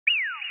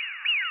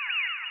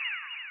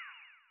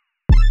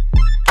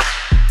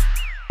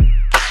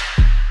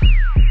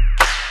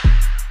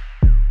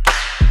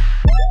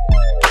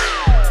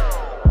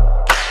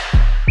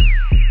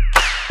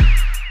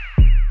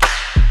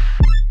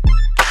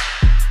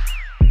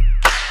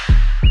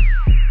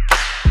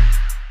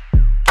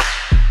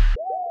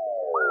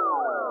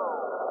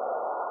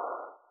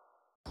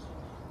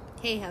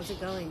Hey, how's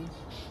it going?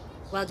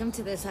 Welcome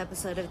to this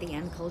episode of The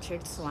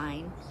Uncultured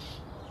Swine.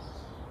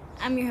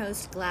 I'm your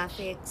host,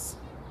 Glafix.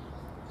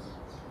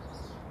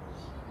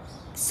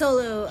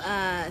 Solo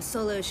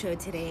show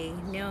today.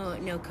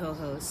 No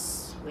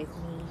co-hosts with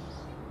me.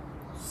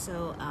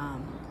 So,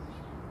 I'm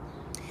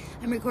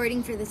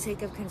recording for the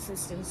sake of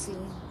consistency.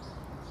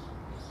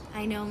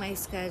 I know my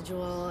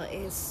schedule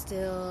is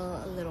still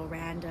a little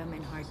random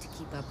and hard to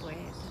keep up with.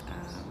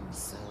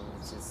 So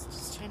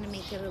just trying to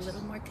make it a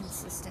little more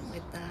consistent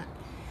with that.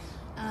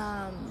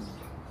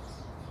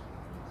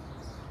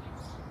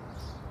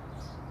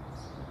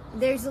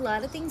 There's a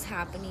lot of things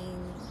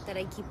happening that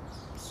I keep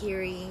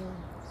hearing.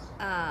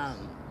 I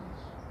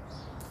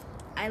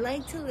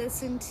like to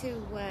listen to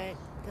what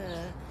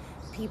the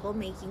people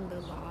making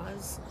the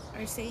laws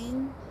are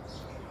saying.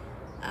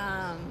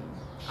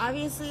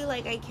 Obviously,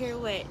 I care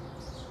what,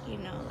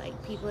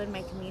 people in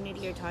my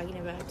community are talking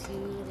about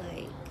too,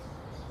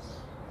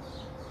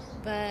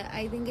 but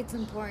I think it's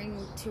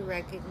important to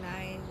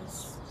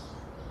recognize,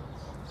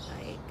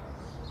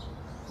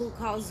 who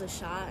calls the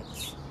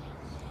shots.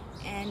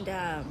 And,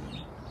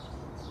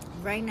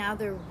 right now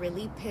they're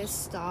really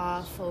pissed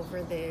off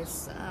over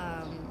this,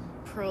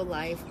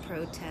 pro-life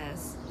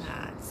protest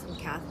that some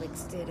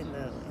Catholics did in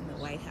the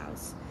White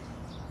House.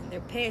 And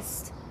they're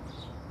pissed.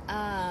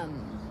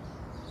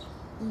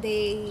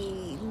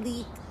 They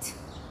leaked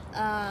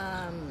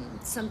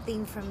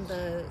something from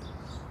the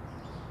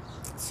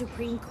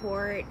Supreme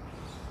Court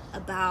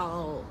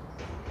about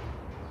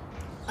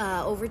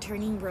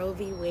overturning Roe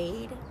v.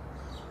 Wade,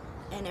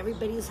 and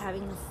everybody's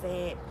having a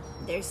fit.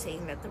 They're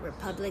saying that the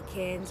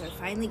Republicans are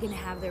finally going to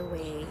have their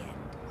way, and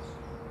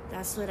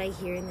that's what I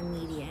hear in the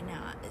media.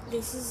 Now,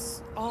 this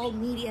is all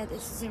media.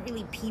 This isn't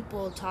really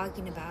people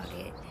talking about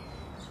it.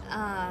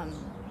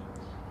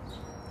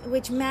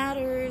 Which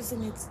matters,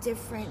 and it's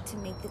different to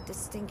make the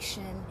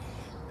distinction,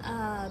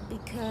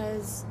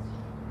 because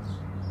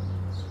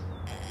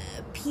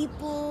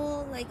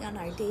people, on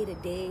our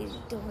day-to-day,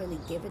 don't really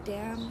give a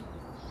damn,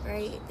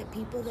 right? The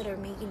people that are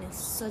making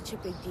such a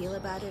big deal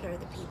about it are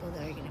the people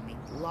that are going to make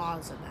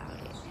laws about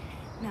it.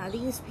 Now,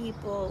 these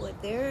people,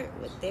 what they're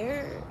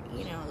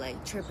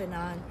tripping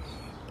on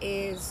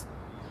is,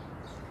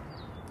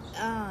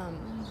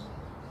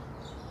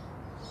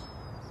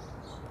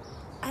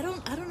 I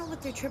don't know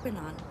what they're tripping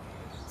on.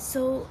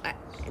 So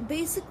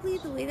basically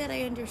the way that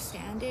I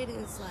understand it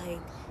is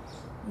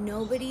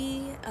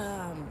nobody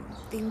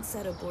thinks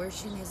that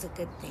abortion is a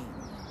good thing.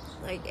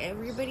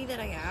 Everybody that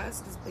I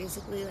ask is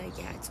basically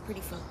yeah, it's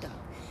pretty fucked up.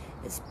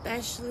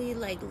 Especially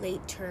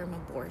late term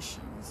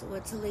abortion. So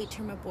what's a late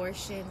term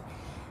abortion?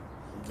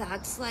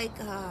 That's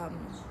a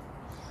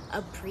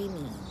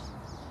preemie.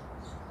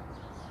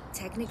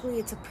 Technically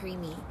it's a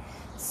preemie.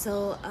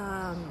 So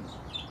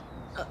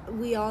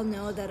we all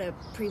know that a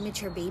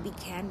premature baby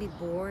can be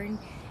born,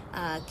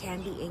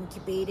 can be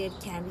incubated,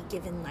 can be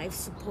given life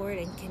support,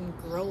 and can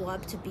grow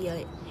up to be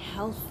a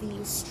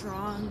healthy,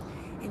 strong,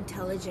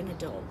 intelligent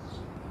adult.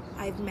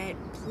 I've met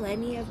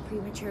plenty of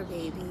premature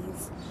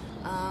babies.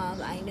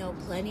 I know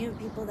plenty of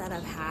people that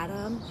have had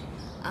them.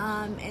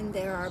 And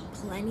there are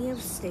plenty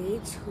of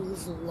states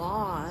whose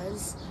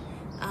laws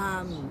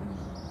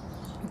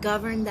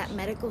govern that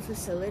medical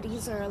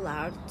facilities are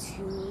allowed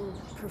to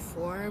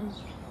perform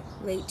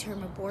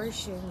late-term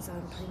abortions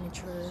on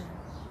premature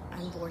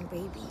unborn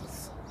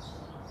babies.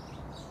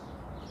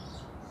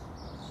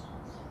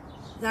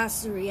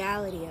 That's the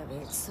reality of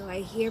it. So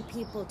I hear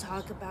people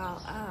talk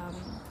about,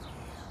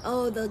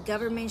 the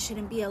government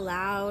shouldn't be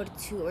allowed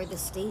to, or the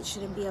state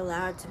shouldn't be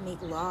allowed to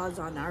make laws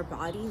on our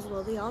bodies.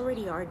 Well, they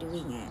already are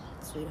doing it,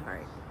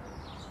 sweetheart.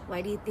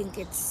 Why do you think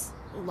it's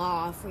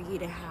law for you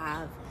to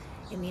have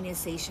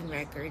immunization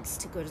records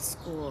to go to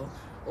school?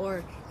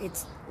 Or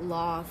it's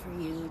law for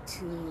you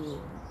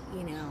to,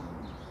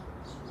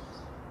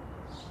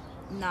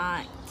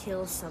 not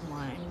kill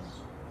someone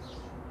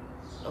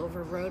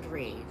over road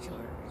rage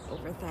or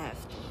over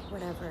theft,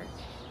 whatever.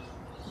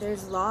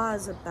 There's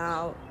laws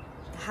about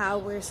how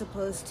we're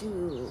supposed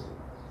to,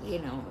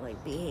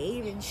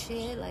 behave and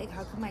shit.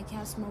 How come I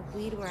can't smoke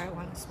weed where I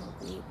want to smoke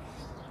weed?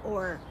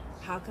 Or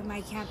how come I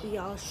can't be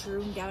all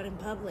shroomed out in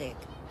public?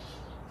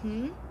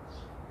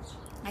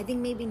 I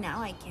think maybe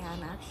now I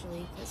can,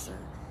 actually, because the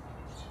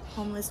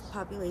homeless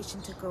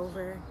population took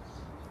over.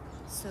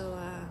 So,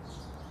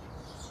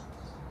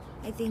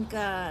 I think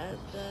the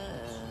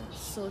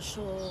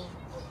social,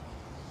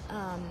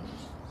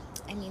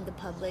 the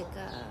public,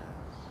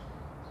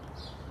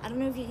 I don't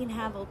know if you can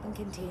have open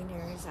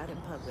containers out in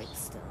public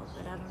still,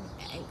 but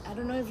I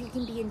don't know if you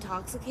can be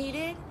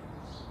intoxicated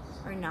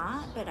or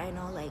not, but I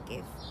know,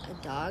 if a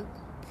dog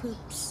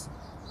poops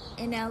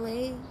in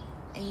LA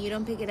and you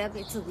don't pick it up,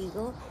 it's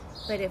illegal.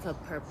 But if a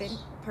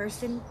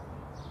person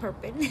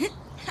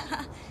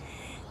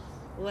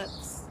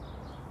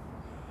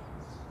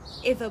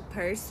if a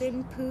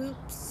person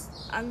poops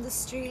on the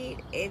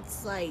street,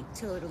 it's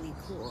totally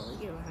cool.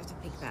 You don't have to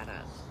pick that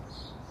up.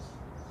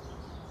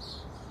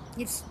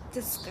 It's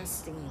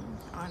disgusting,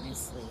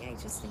 honestly. I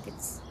just think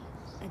it's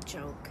a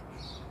joke.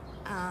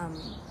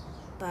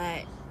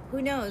 But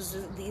Who knows?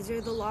 These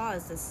are the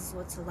laws. This is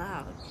what's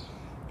allowed.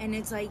 And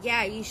it's like,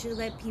 yeah, you should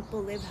let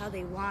people live how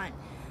they want.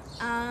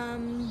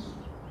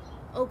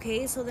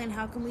 Okay, so then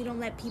how come we don't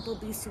let people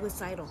be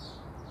suicidal?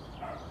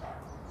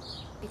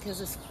 Because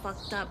it's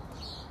fucked up.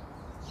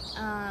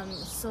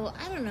 So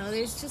I don't know,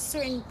 there's just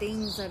certain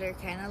things that are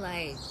kind of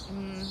like,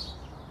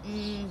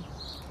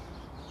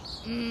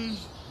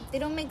 they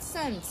don't make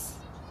sense.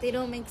 They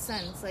don't make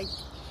sense. Like,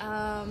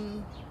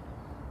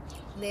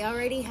 they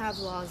already have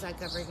laws that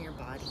govern your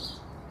body.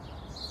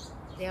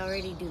 They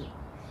already do.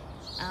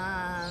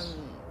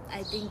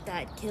 I think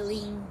that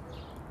killing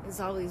is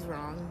always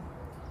wrong.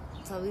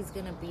 It's always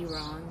gonna be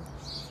wrong.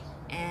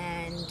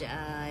 And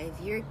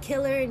if you're a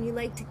killer and you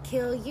like to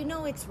kill, you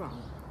know it's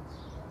wrong.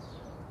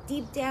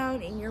 Deep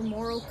down in your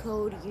moral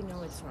code, you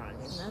know it's wrong.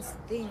 And that's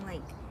the thing,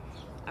 like,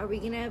 are we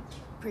gonna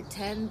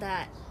pretend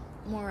that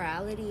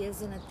morality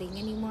isn't a thing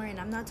anymore? And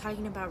I'm not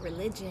talking about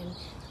religion.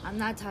 I'm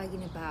not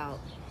talking about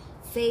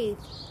faith.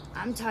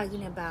 I'm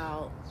talking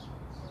about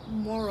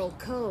moral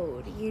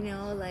code, you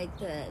know, like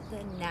the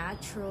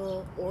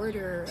natural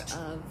order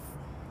of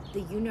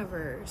the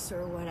universe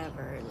or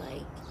whatever,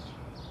 like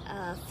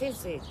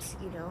physics,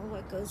 you know,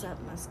 what goes up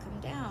must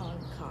come down,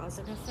 cause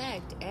and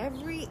effect.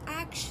 Every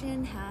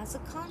action has a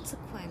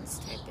consequence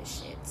type of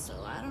shit.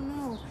 So I don't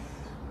know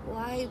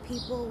why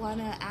people want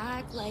to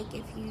act like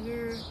if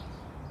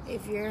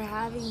you're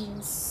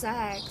having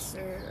sex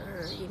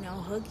or you know,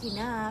 hooking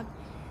up,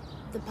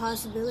 the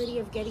possibility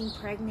of getting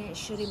pregnant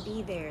shouldn't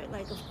be there.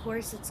 Like, of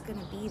course it's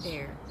gonna be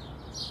there.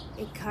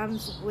 It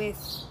comes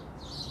with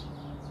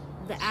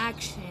the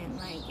action,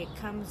 like it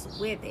comes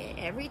with it.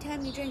 Every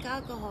time you drink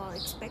alcohol,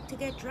 expect to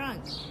get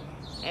drunk.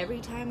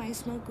 Every time I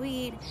smoke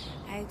weed,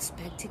 I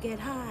expect to get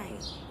high.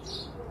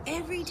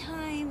 Every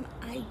time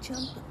I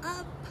jump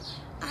up,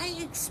 I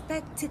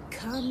expect to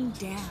come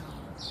down.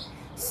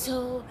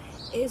 So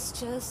it's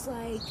just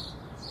like,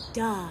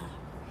 duh.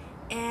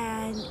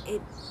 And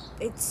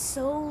it's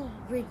so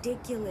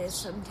ridiculous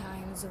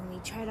sometimes when we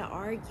try to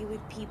argue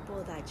with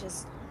people that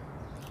just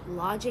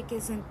logic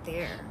isn't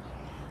there.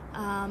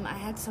 I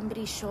had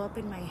somebody show up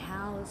in my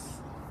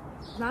house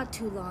not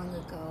too long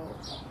ago,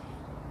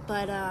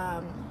 but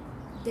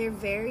they're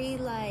very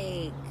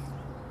like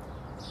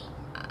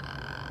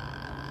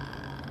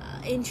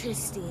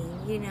interesting,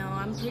 you know.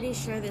 I'm pretty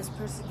sure this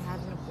person had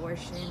an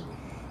abortion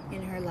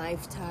in her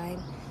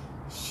lifetime.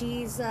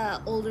 She's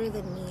older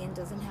than me and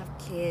doesn't have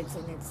kids,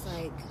 and it's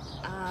like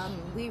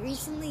we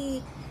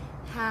recently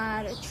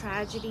had a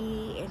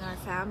tragedy in our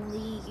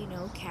family. You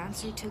know,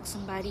 cancer took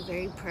somebody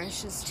very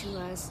precious to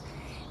us,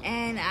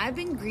 and I've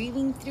been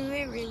grieving through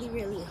it really,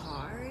 really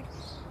hard.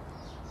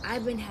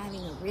 I've been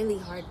having a really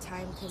hard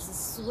time because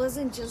this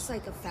wasn't just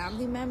like a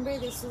family member.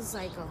 This was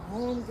like a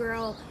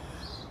homegirl.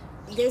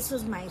 This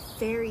was my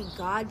fairy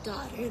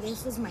goddaughter.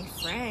 This was my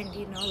friend,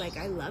 you know, like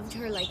I loved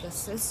her like a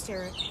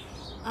sister.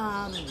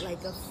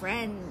 Like a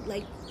friend,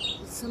 like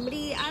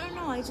somebody, I don't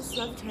know, I just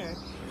loved her.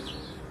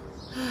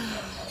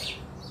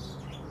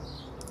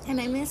 And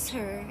I miss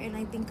her, and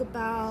I think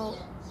about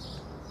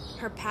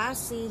her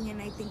passing, and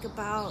I think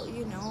about,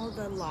 you know,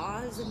 the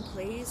laws in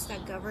place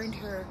that governed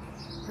her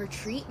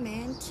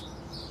treatment,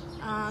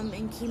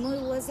 and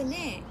chemo wasn't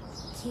it.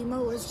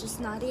 Chemo was just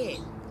not it.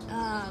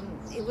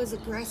 It was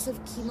aggressive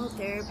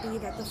chemotherapy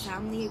that the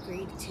family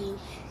agreed to.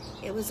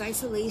 It was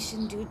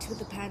isolation due to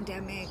the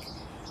pandemic.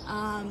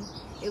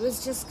 It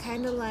was just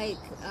kind of like,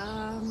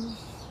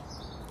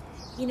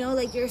 you know,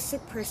 like you're a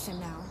sick person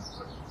now.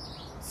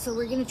 So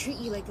we're going to treat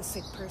you like a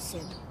sick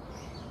person.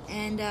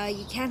 And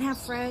you can't have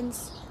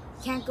friends,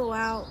 can't go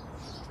out,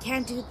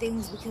 can't do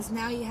things because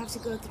now you have to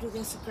go through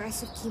this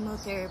aggressive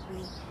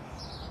chemotherapy.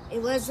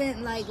 It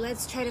wasn't like,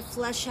 let's try to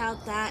flush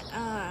out that,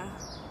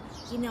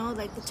 you know,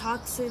 like the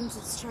toxins.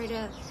 Let's try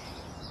to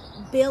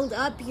build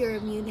up your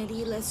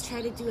immunity. Let's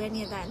try to do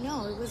any of that.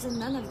 No, it wasn't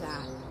none of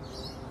that.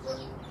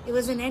 It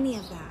wasn't any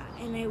of that.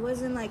 And it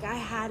wasn't like I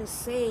had a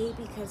say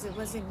because it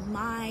wasn't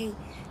my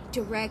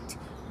direct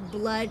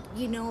blood,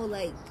 you know,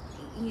 like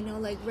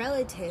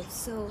relatives.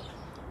 So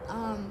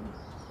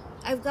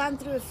I've gone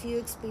through a few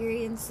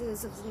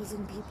experiences of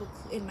losing people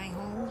in my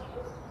home.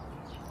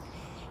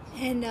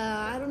 And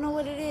I don't know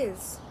what it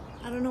is.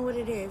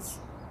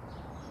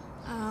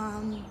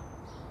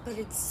 But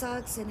it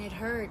sucks and it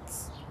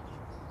hurts.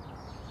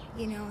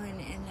 You know,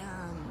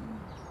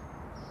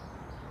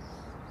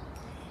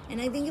 and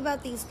I think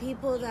about these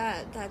people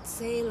that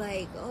say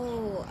like,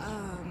 oh,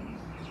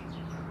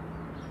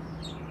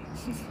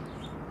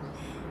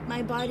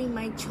 my body,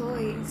 my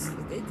choice.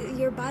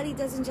 Your body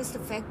doesn't just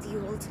affect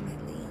you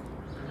ultimately.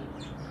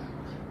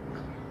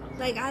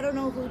 Like, I don't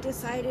know who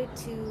decided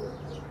to,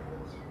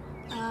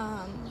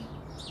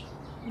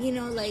 you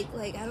know, like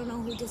I don't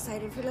know who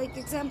decided for, like,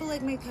 example,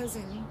 like my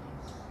cousin,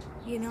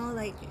 you know,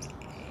 like,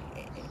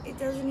 it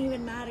doesn't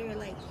even matter,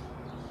 like,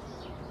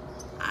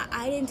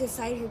 I didn't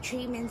decide her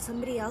treatment.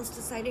 Somebody else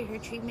decided her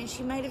treatment.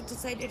 She might have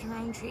decided her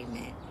own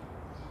treatment.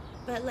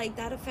 But, like,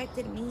 that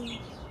affected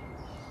me.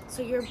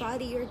 So your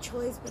body, your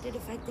choice, but it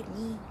affected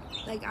me.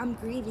 Like, I'm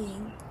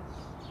grieving.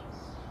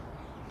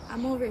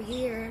 I'm over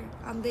here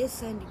on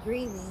this end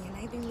grieving, and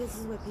I think this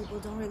is what people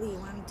don't really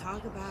want to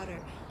talk about or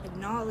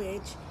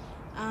acknowledge.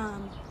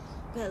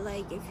 But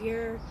like, if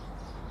you're,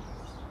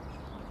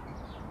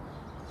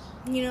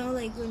 you know,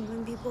 like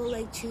when people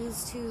like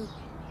choose to,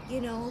 you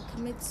know,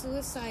 commit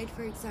suicide,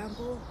 for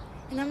example.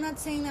 And I'm not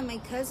saying that my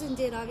cousin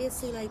did,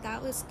 obviously, like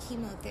that was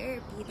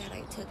chemotherapy that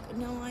I took.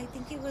 No, I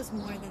think it was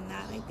more than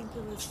that. I think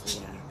it was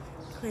the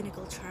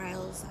clinical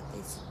trials that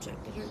they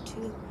subjected her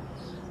to.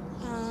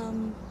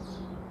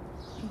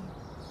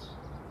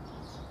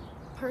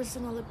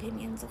 Personal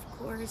opinions, of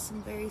course,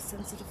 and very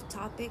sensitive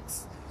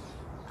topics.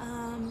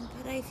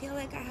 But I feel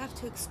like I have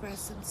to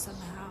express them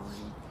somehow,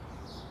 and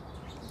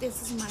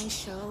this is my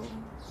show.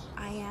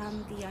 I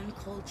am the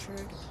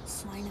uncultured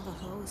swine of a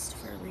host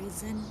for a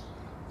reason.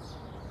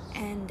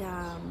 And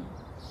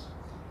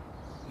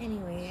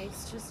anyway,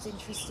 it's just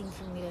interesting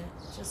for me to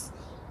just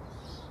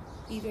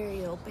be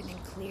very open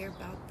and clear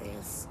about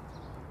this.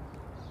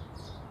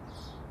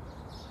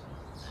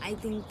 I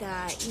think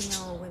that, you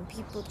know, when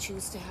people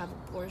choose to have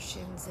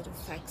abortions, it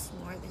affects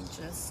more than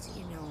just,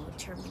 you know,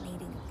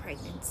 terminating a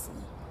pregnancy.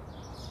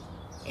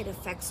 It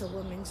affects a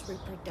woman's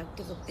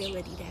reproductive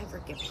ability to ever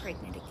get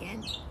pregnant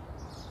again.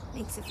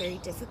 Makes it very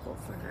difficult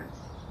for her.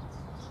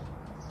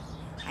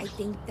 I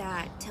think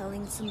that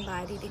telling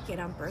somebody to get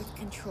on birth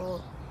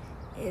control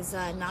is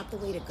not the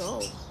way to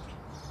go.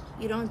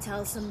 You don't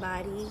tell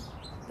somebody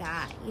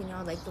that, you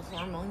know, like the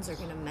hormones are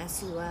going to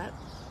mess you up.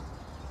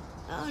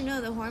 Oh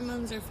no, the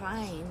hormones are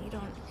fine. You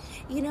don't,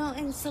 you know,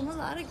 and a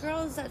lot of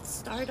girls that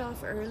start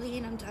off early,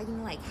 and I'm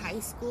talking like high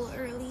school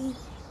early.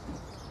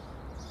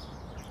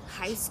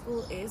 High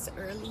school is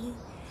early.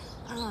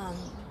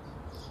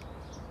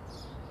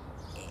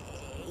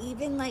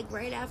 Even like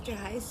right after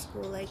high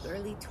school, like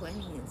early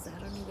 20s, I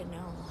don't even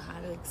know how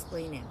to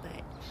explain it,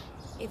 but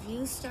if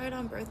you start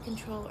on birth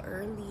control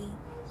early,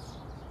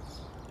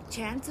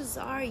 chances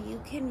are you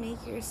can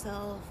make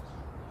yourself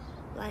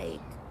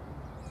like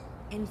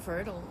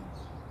infertile.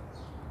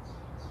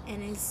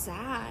 And it's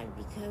sad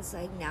because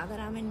like now that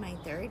I'm in my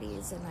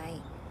 30s and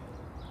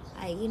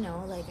I you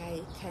know, like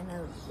I kind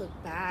of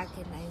look back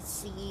and I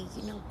see,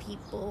 you know,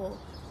 people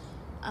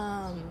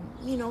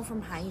you know,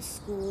 from high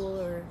school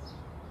or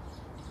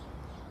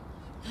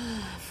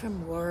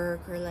from work,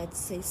 or let's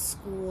say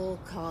school,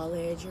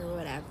 college, or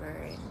whatever,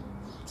 and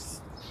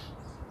just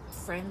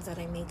friends that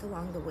I make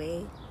along the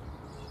way,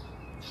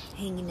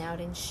 hanging out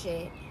and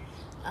shit.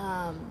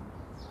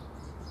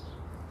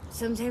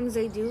 Sometimes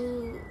I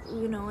do,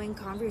 you know, in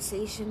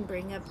conversation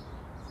bring up,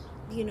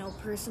 you know,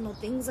 personal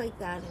things like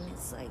that, and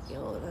it's like,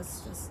 yo,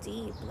 that's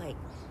deep, like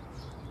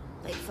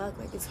fuck,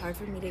 like it's hard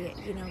for me to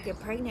get, you know, get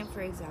pregnant,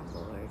 for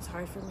example, or it's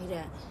hard for me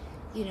to,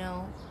 you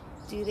know,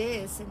 do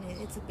this, and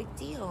it's a big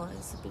deal.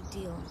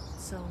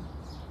 So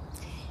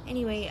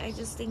anyway, I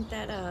just think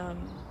that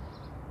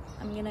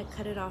I'm gonna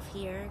cut it off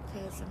here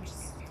because I'm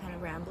just kind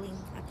of rambling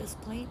at this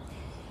point.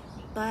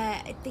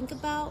 But think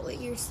about what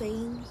you're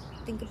saying,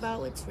 think about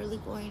what's really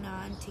going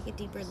on, take a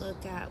deeper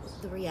look at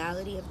the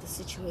reality of the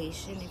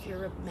situation. If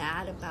you're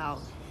mad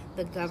about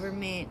the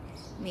government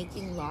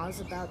making laws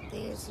about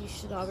this, you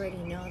should already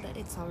know that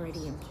it's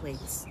already in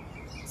place.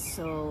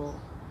 So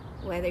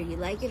whether you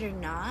like it or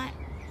not,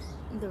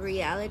 the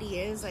reality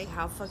is, like,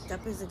 how fucked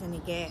up is it gonna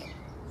get?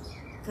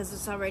 Because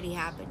it's already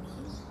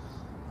happening.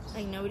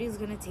 Like, nobody's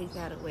gonna take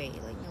that away.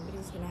 Like,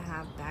 nobody's gonna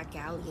have back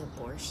alley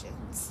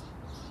abortions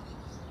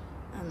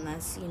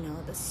unless, you know,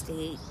 the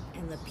state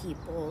and the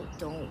people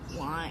don't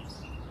want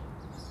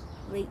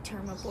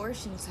late-term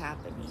abortions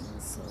happening.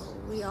 So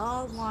we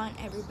all want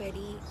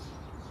everybody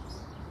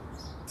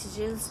to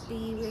just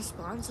be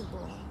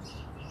responsible,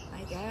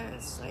 I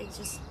guess. Like,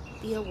 just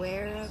be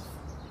aware of,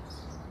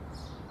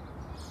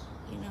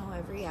 you know,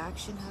 every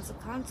action has a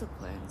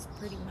consequence,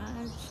 pretty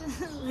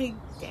much. Like,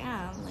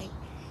 damn, like,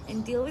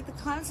 and deal with the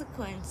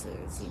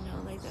consequences, you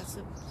know, like, that's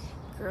what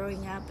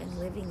growing up and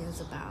living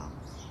is about.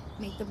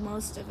 Make the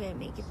most of it,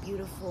 make it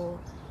beautiful,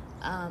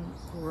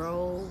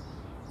 grow,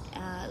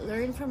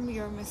 learn from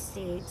your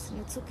mistakes, and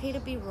it's okay to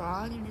be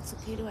wrong, and it's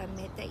okay to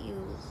admit that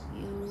you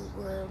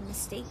were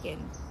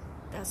mistaken.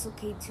 That's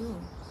okay too.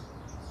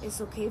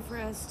 It's okay for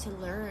us to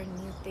learn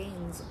new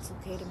things. It's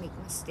okay to make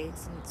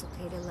mistakes, and it's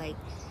okay to, like,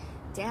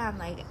 damn,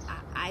 like,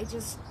 I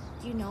just,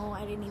 you know,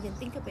 I didn't even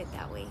think of it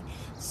that way.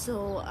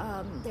 So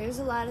there's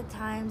a lot of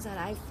times that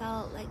I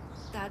felt like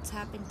that's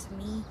happened to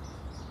me,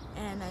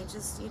 and I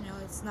just, you know,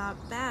 it's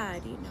not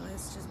bad, you know, it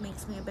just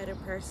makes me a better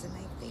person,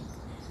 I think.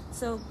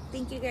 So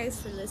thank you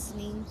guys for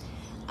listening.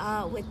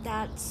 With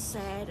that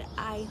said,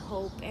 I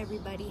hope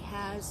everybody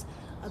has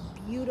a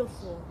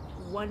beautiful,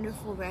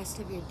 wonderful rest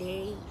of your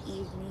day,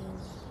 evening,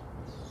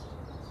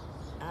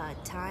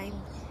 time.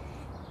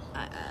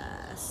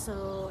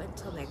 So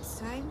until next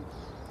time,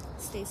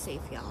 stay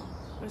safe, y'all,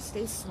 or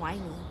stay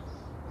swiny.